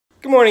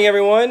Good morning,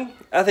 everyone.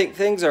 I think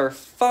things are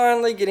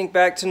finally getting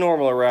back to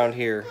normal around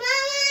here.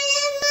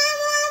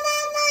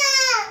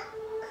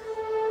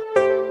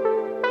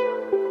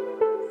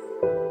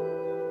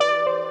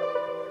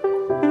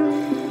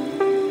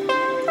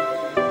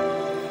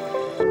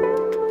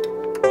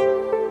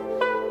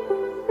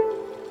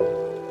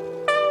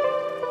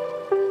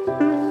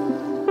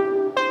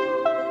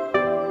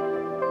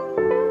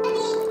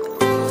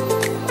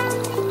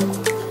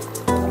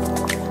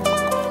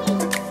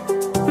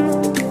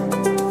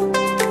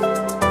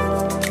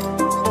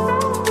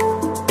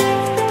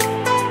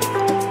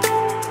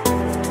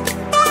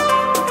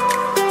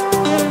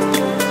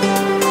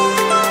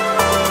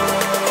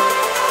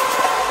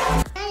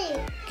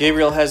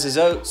 Gabriel has his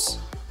oats.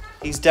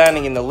 He's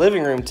dining in the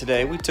living room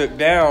today. We took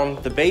down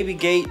the baby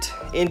gate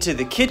into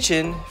the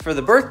kitchen for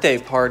the birthday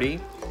party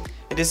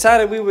and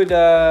decided we would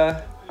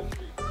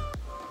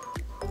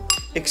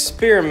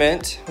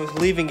experiment with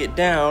leaving it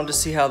down to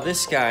see how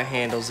this guy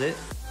handles it.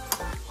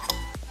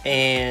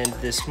 And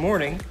this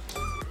morning,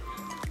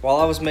 while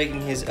I was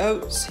making his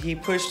oats, he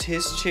pushed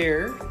his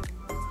chair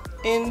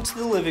into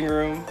the living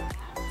room.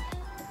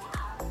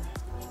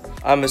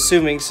 I'm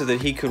assuming so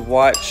that he could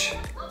watch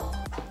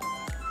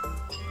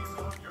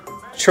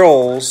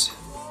Trolls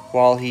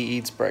while he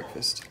eats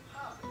breakfast,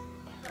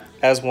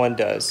 as one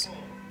does.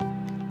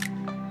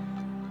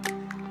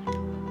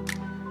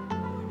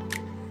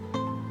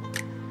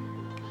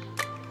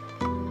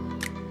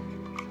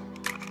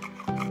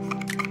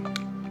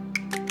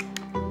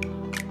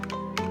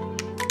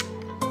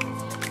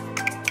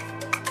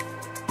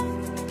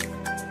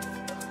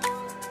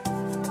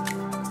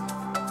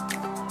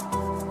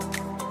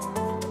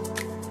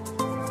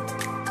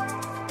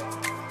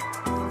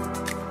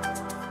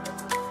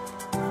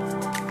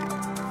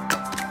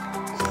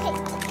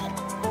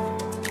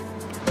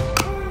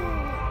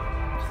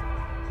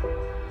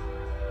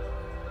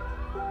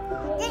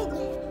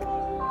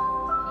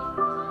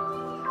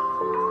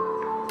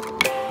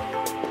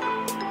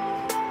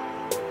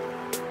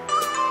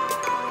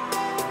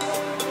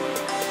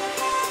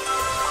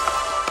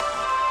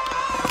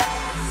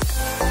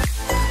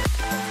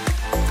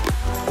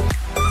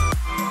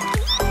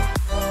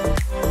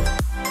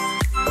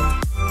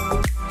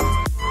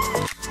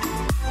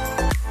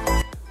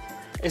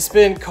 It's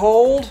been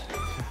cold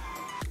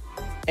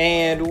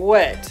and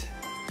wet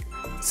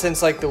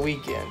since like the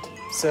weekend.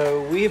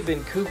 So we have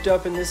been cooped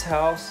up in this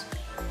house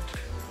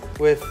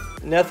with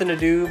nothing to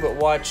do but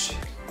watch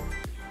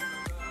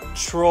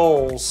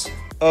Trolls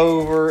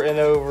over and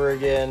over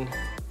again.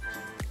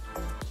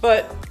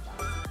 But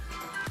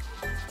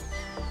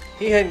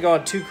he hadn't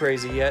gone too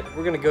crazy yet.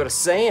 We're gonna go to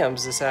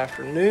Sam's this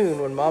afternoon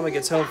when Mama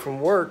gets home from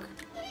work.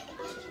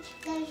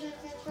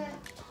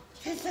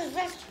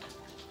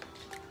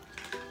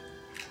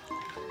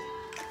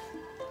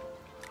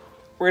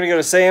 We're gonna go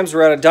to Sam's.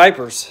 We're out of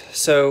diapers,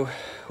 so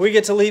we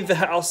get to leave the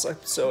house. I'm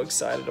so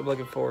excited. I'm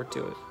looking forward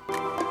to it.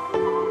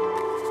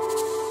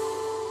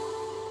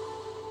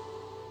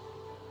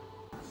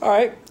 All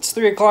right, it's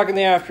 3 o'clock in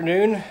the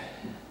afternoon.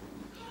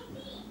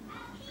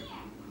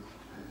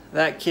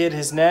 That kid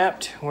has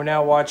napped. We're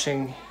now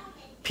watching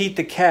Pete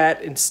the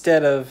Cat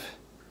instead of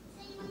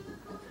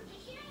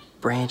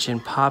Branch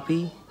and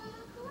Poppy.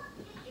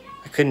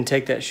 I couldn't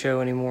take that show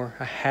anymore.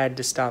 I had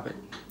to stop it.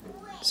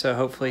 So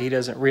hopefully he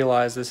doesn't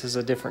realize this is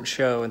a different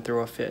show and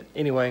throw a fit.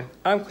 Anyway,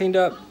 I'm cleaned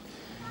up,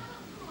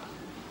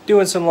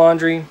 doing some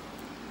laundry,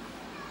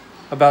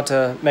 about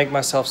to make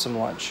myself some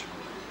lunch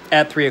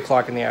at 3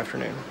 o'clock in the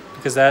afternoon,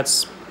 because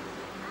that's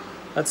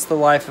the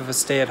life of a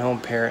stay-at-home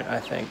parent, I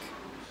think.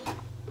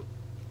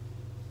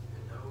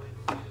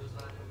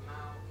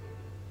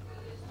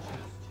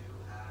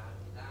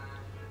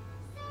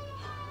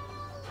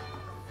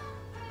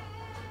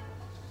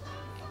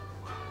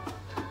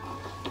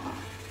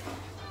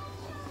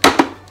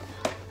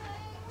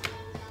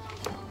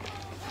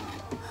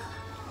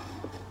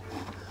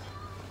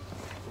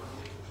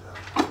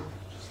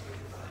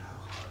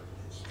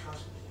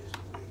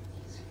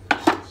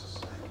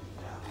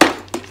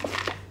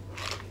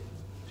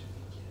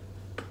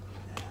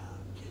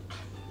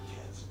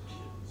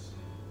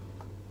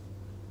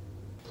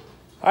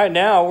 All right,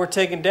 now we're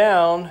taking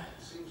down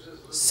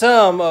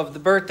some of the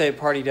birthday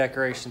party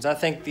decorations. I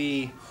think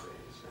the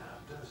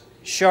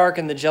shark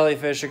and the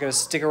jellyfish are going to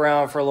stick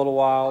around for a little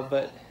while,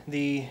 but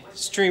the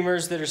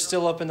streamers that are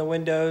still up in the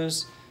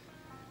windows,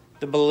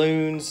 the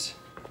balloons,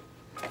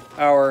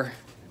 our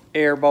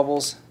air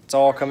bubbles, it's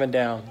all coming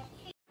down.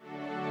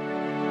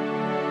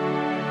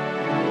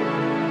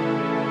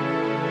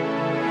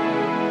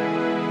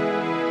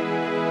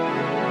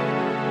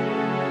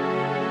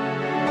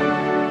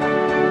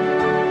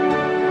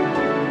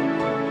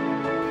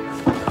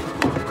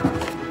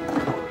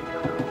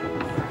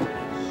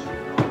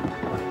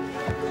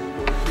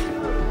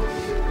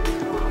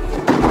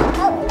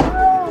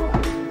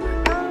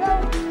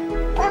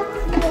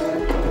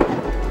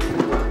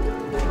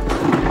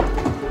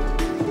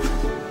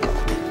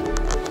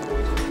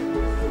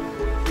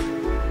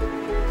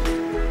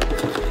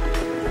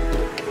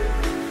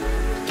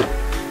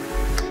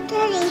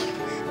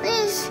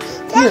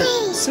 Here,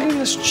 sit in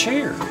this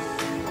chair.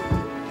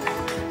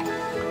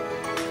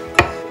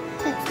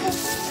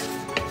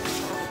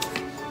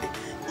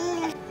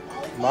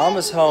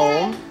 Mama's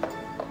home.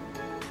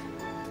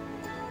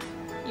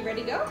 You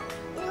ready to go?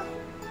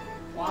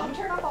 Well, I'm gonna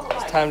turn off all the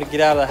lights. It's time to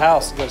get out of the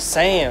house and go to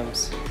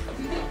Sam's.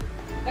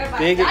 Gotta buy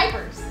Big,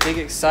 diapers. big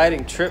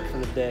exciting trip for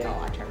the day.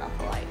 Oh, I turned off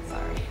the lights.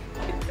 Sorry.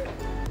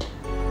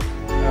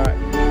 All right.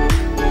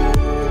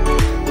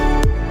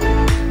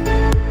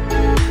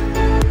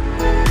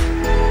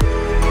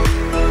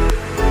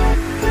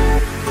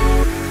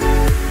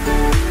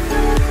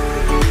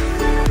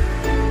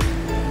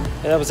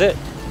 And that was it.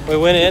 We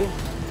went in.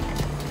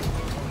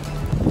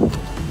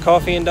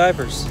 Coffee and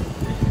diapers.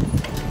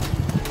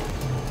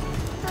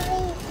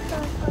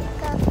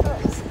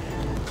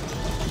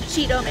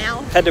 Cheeto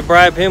now. Had to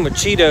bribe him with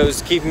Cheetos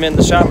to keep him in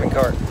the shopping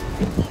cart.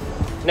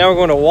 Now we're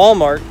going to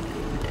Walmart.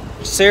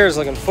 Sarah's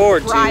looking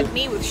forward Bribe to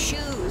me with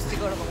shoes to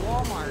go to the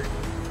Walmart.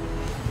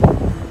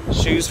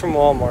 shoes from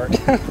Walmart.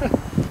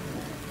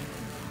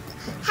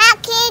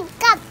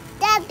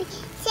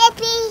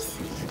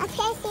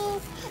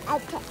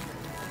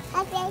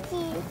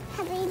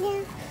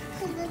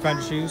 Find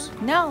your shoes?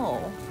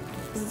 No,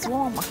 this is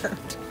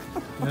Walmart.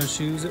 No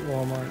shoes at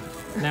Walmart.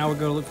 Now we're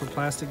going to look for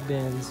plastic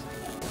bins.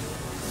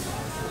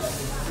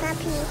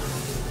 Puppy.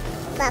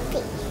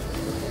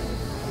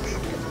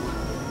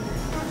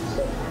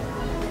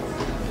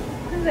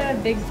 Is that a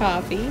big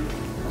poppy?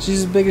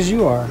 She's as big as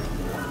you are.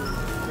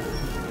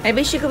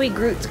 Maybe she could be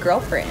Groot's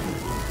girlfriend.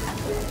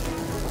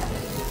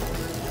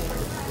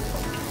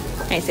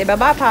 Hey, say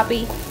bye-bye,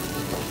 Poppy.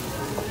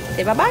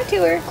 Say bye-bye to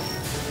her.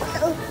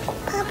 Oh,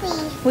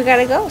 puppy. We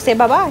gotta go. Say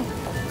bye-bye.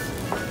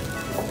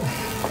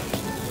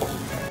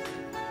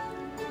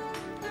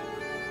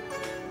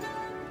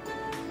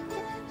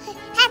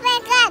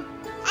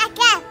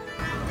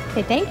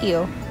 Hey, thank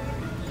you.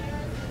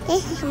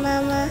 Thank you,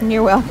 Mama.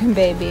 You're welcome,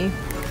 baby.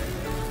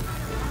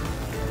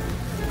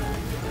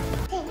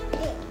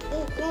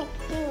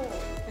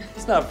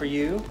 It's not for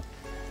you.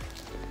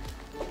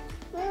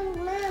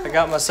 I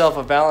got myself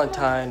a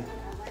Valentine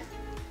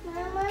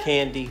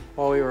candy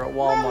while we were at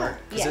Walmart.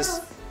 Because it's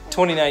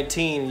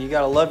 2019 and you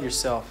gotta love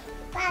yourself.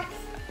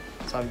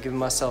 So I'm giving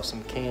myself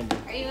some candy.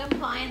 Are you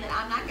implying that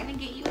I'm not gonna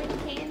get you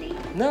any candy?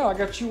 No, I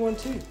got you one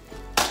too.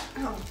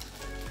 Oh.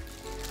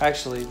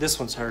 Actually, this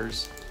one's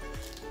hers.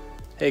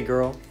 Hey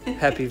girl,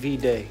 happy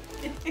V-Day.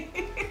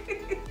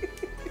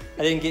 I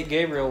didn't get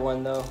Gabriel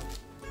one though.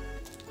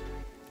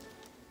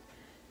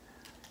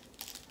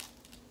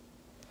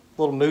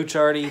 Little mooch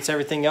already eats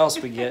everything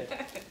else we get.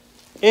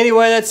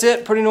 Anyway, that's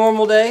it. Pretty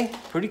normal day.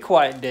 Pretty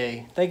quiet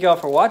day. Thank y'all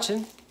for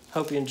watching.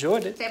 Hope you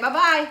enjoyed it. Say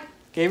bye-bye.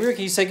 Gabriel,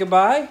 can you say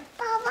goodbye?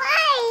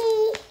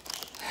 Bye-bye.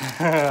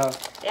 Yeah,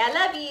 I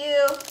love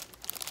you.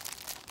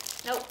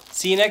 Nope.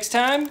 See you next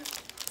time.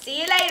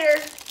 See you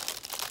later.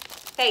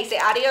 Hey, say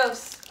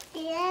adios.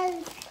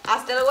 Yes.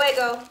 Hasta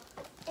luego.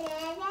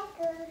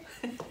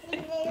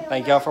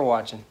 Thank y'all for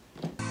watching.